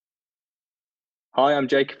Hi, I'm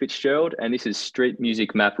Jake Fitzgerald, and this is Street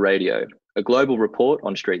Music Map Radio, a global report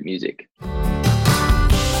on street music. Darling,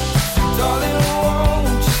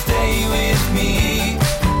 won't you stay with me?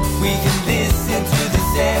 We can listen to the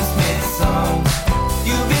Sam Smith song.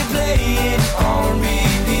 You'll be playing on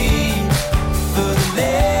repeat for the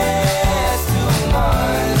last 2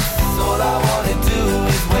 months. All I wanna do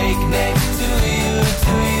is wake next to you.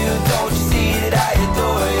 Don't you see that I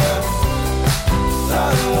adore you?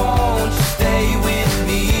 Darling, won't you stay with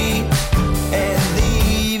me and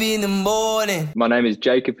leave in the morning? My name is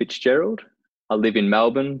Jacob Fitzgerald. I live in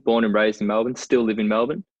Melbourne, born and raised in Melbourne, still live in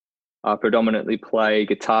Melbourne. I predominantly play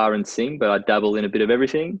guitar and sing, but I dabble in a bit of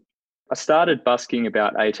everything. I started busking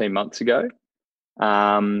about 18 months ago.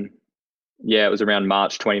 It was around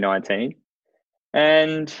March 2019.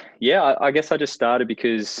 And I guess I just started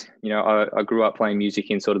because, I grew up playing music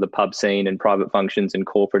in sort of the pub scene and private functions and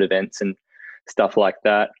corporate events and stuff like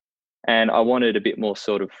that. And I wanted a bit more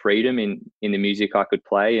sort of freedom in the music I could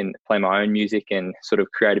play and play my own music and sort of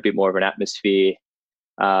create a bit more of an atmosphere,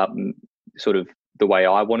 sort of the way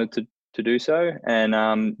I wanted to do so. And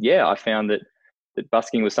I found that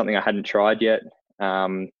busking was something I hadn't tried yet.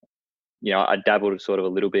 I dabbled sort of a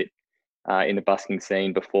little bit in the busking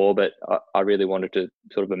scene before, but I really wanted to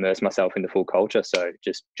sort of immerse myself in the full culture. So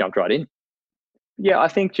just jumped right in. Yeah, I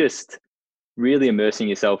think just really immersing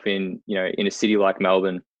yourself in a city like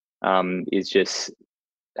Melbourne, it's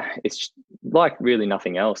like really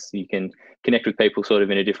nothing else. You can connect with people sort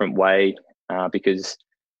of in a different way because,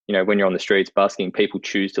 when you're on the streets busking, people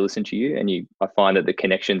choose to listen to you. And I find that the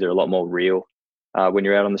connections are a lot more real when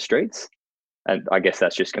you're out on the streets. And I guess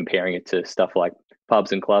that's just comparing it to stuff like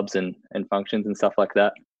pubs and clubs and functions and stuff like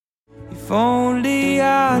that. If only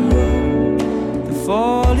I knew the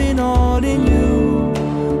falling all in you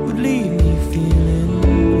would leave me feeling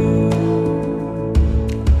blue.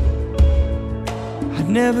 I'd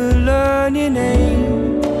never learn your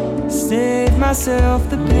name, save myself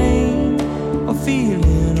the pain of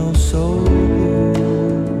feeling oh so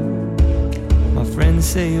blue. My friends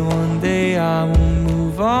say one day I won't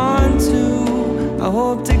move on too. I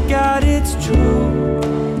hope to God it's true,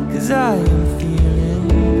 'cause I am feeling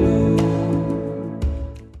blue.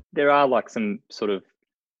 There are like some sort of,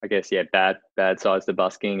 I guess, bad sides to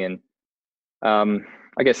busking. And I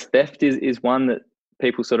guess theft is one that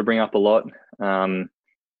people sort of bring up a lot.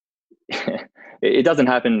 It doesn't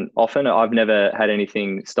happen often. I've never had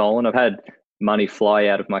anything stolen. I've had money fly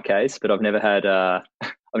out of my case, but I've never had I've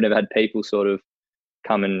never had people sort of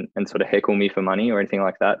come and sort of heckle me for money or anything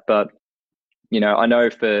like that. But I know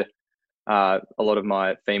for a lot of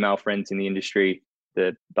my female friends in the industry,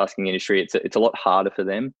 the busking industry, it's a lot harder for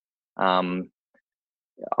them.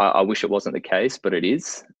 I wish it wasn't the case, but it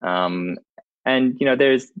is. And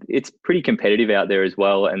it's pretty competitive out there as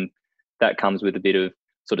well, and that comes with a bit of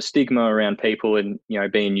sort of stigma around people. And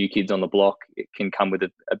being new kids on the block, it can come with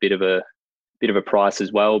a bit of a price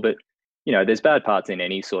as well. But there's bad parts in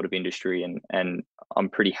any sort of industry, and I'm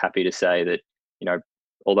pretty happy to say that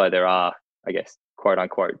although there are, I guess, quote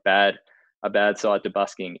unquote a bad side to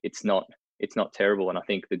busking, it's not terrible. And I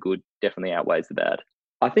think the good definitely outweighs the bad.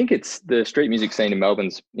 I think it's the street music scene in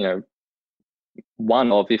Melbourne's,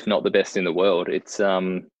 one of, if not the best in the world. It's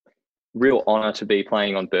real honor to be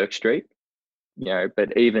playing on Bourke Street,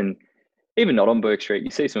 but even not on Bourke Street,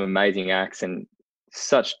 you see some amazing acts and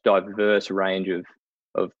such diverse range of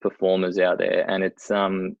performers out there. And it's, I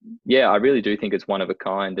really do think it's one of a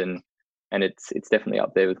kind, and it's definitely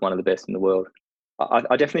up there with one of the best in the world.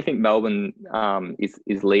 I definitely think Melbourne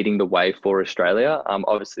is leading the way for Australia.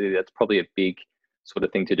 Obviously, that's probably a big sort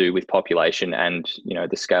of thing to do with population and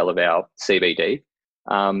the scale of our CBD.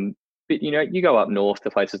 But you go up north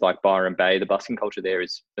to places like Byron Bay, the busking culture there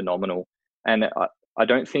is phenomenal, and I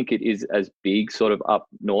don't think it is as big sort of up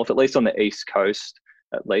north, at least on the east coast.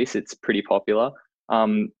 At least it's pretty popular.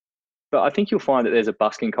 But I think you'll find that there's a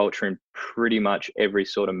busking culture in pretty much every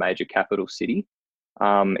sort of major capital city.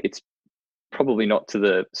 It's probably not to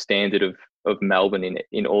the standard of Melbourne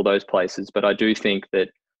in all those places, but I do think that,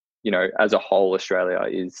 as a whole, Australia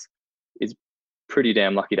is pretty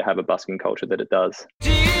damn lucky to have a busking culture that it does.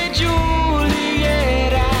 Dear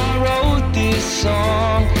Juliet, I wrote this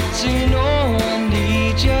song so I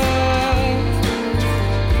need you,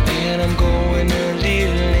 and I'm going a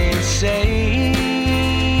little insane.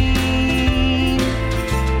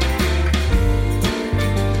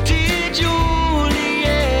 Dear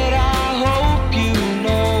Juliet, I hope you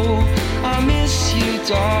know I miss you,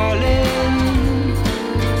 darling.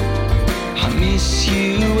 I miss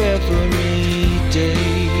you every day.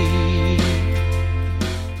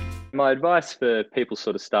 My advice for people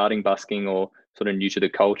sort of starting busking or sort of new to the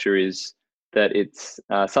culture is that it's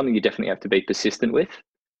something you definitely have to be persistent with.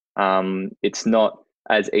 It's not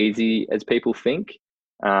as easy as people think,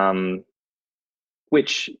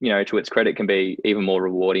 which, to its credit, can be even more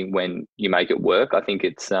rewarding when you make it work. I think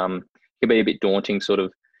it's can be a bit daunting, sort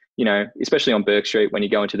of, especially on Burke Street when you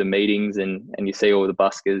go into the meetings and you see all the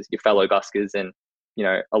buskers, your fellow buskers, and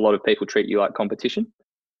a lot of people treat you like competition.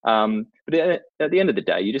 But at the end of the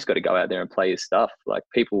day, you just got to go out there and play your stuff. Like,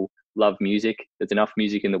 people love music. There's enough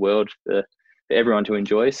music in the world for everyone to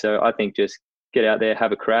enjoy. So I think just get out there,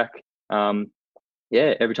 have a crack.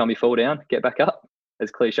 Every time you fall down, get back up,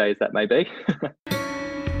 as cliche as that may be.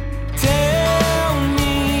 Tell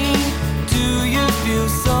me, do you feel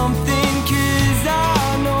something? 'Cause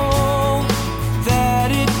I know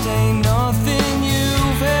that it ain't nothing.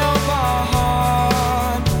 You've held my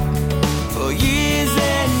heart for years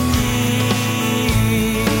and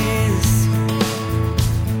years.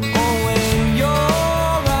 Oh, when your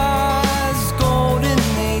eyes golden,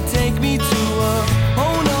 they take me to a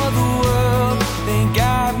whole nother world. They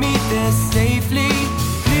guide me there safely.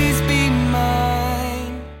 Please be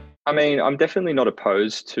mine. I mean, I'm definitely not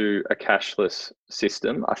opposed to a cashless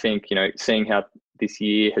system. I think, seeing how this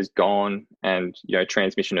year has gone and,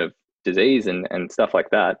 transmission of disease and stuff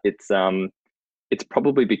like that, it's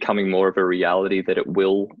probably becoming more of a reality that it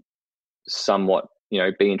will somewhat,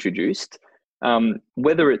 be introduced.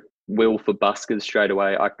 Whether it will for buskers straight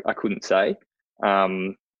away, I couldn't say.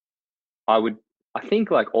 I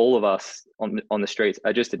think, like all of us on the streets,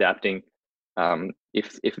 are just adapting.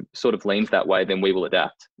 If it sort of leans that way, then we will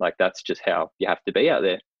adapt. Like, that's just how you have to be out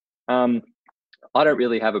there. I don't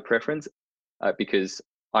really have a preference because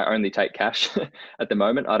I only take cash at the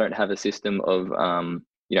moment. I don't have a system of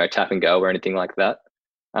tap and go or anything like that.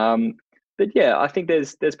 But yeah, I think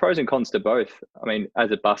there's pros and cons to both. I mean,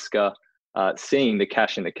 as a busker, seeing the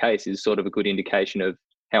cash in the case is sort of a good indication of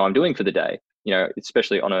how I'm doing for the day,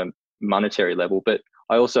 especially on a monetary level. But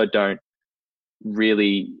I also don't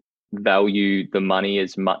really value the money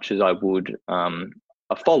as much as I would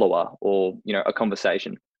a follower or a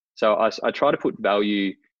conversation. So I try to put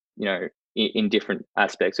value in different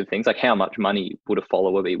aspects of things, like how much money would a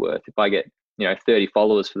follower be worth. If I get 30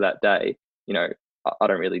 followers for that day, I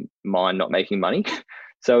don't really mind not making money.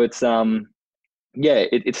 So it's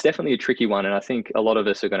it's definitely a tricky one, and I think a lot of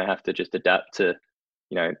us are going to have to just adapt to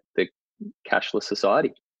the cashless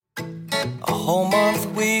society. A whole month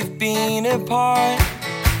we've been apart.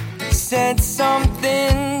 You said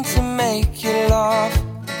something to make you laugh.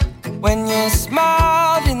 When you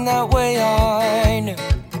smiled in that way, I knew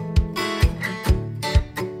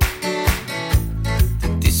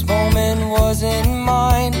this moment wasn't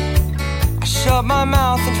mine. I shut my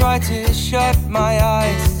mouth and tried to shut my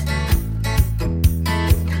eyes,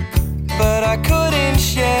 but I couldn't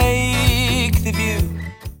shake the view.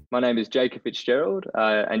 My name is Jacob Fitzgerald,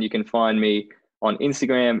 and you can find me on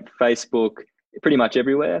Instagram, Facebook, pretty much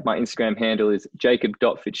everywhere. My Instagram handle is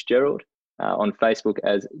jacob.fitzgerald, on Facebook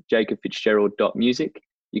as jacobfitzgerald.music.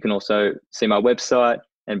 You can also see my website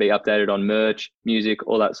and be updated on merch, music,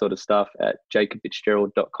 all that sort of stuff at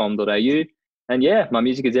jacobfitzgerald.com.au. And yeah, my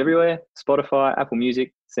music is everywhere: Spotify, Apple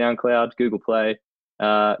Music, SoundCloud, Google Play.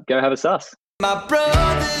 Go have a sus. My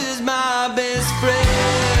brother's my best friend.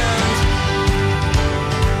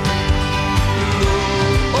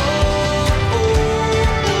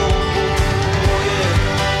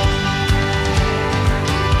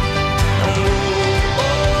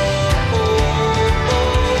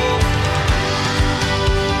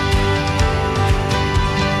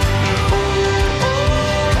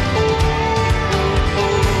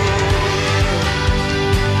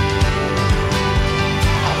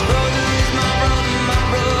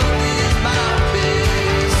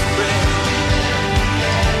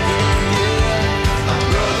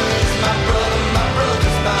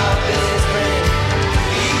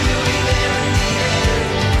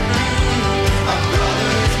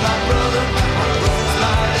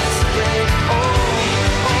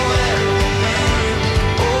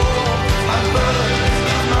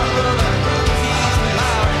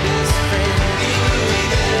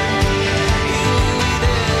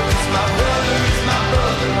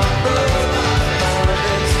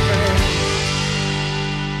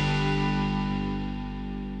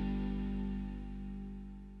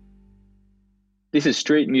 This is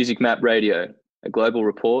Street Music Map Radio, a global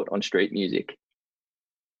report on street music.